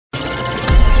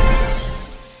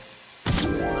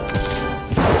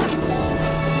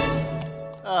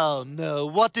Oh no,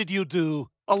 what did you do?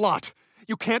 A lot.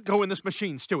 You can't go in this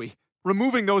machine, Stewie.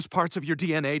 Removing those parts of your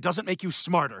DNA doesn't make you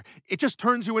smarter. It just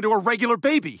turns you into a regular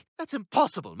baby. That's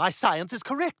impossible. My science is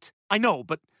correct. I know,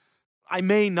 but I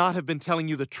may not have been telling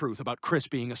you the truth about Chris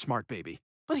being a smart baby.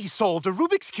 But he solved a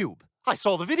Rubik's Cube. I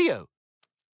saw the video.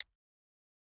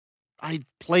 I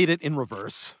played it in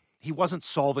reverse. He wasn't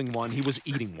solving one, he was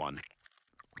eating one.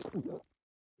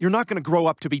 You're not gonna grow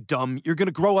up to be dumb, you're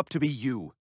gonna grow up to be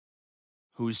you.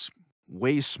 Who's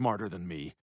way smarter than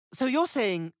me. So you're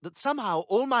saying that somehow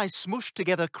all my smooshed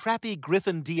together crappy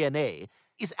Griffin DNA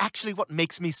is actually what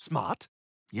makes me smart?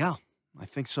 Yeah, I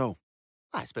think so.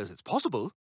 I suppose it's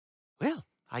possible. Well,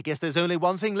 I guess there's only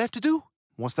one thing left to do.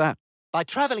 What's that? By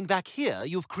traveling back here,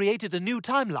 you've created a new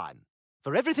timeline.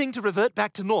 For everything to revert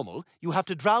back to normal, you have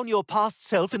to drown your past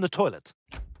self in the toilet.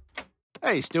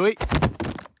 Hey, Stewie.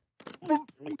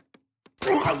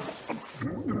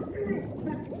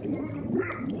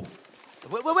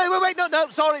 Wait, no,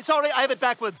 sorry, I have it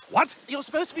backwards. What? You're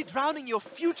supposed to be drowning your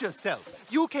future self.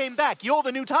 You came back, you're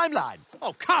the new timeline.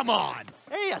 Oh, come on!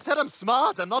 Hey, I said I'm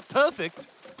smart, I'm not perfect.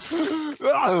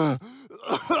 Do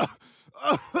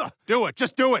it,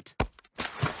 just do it!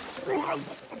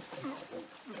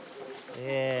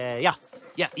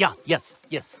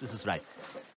 Yes, this is right.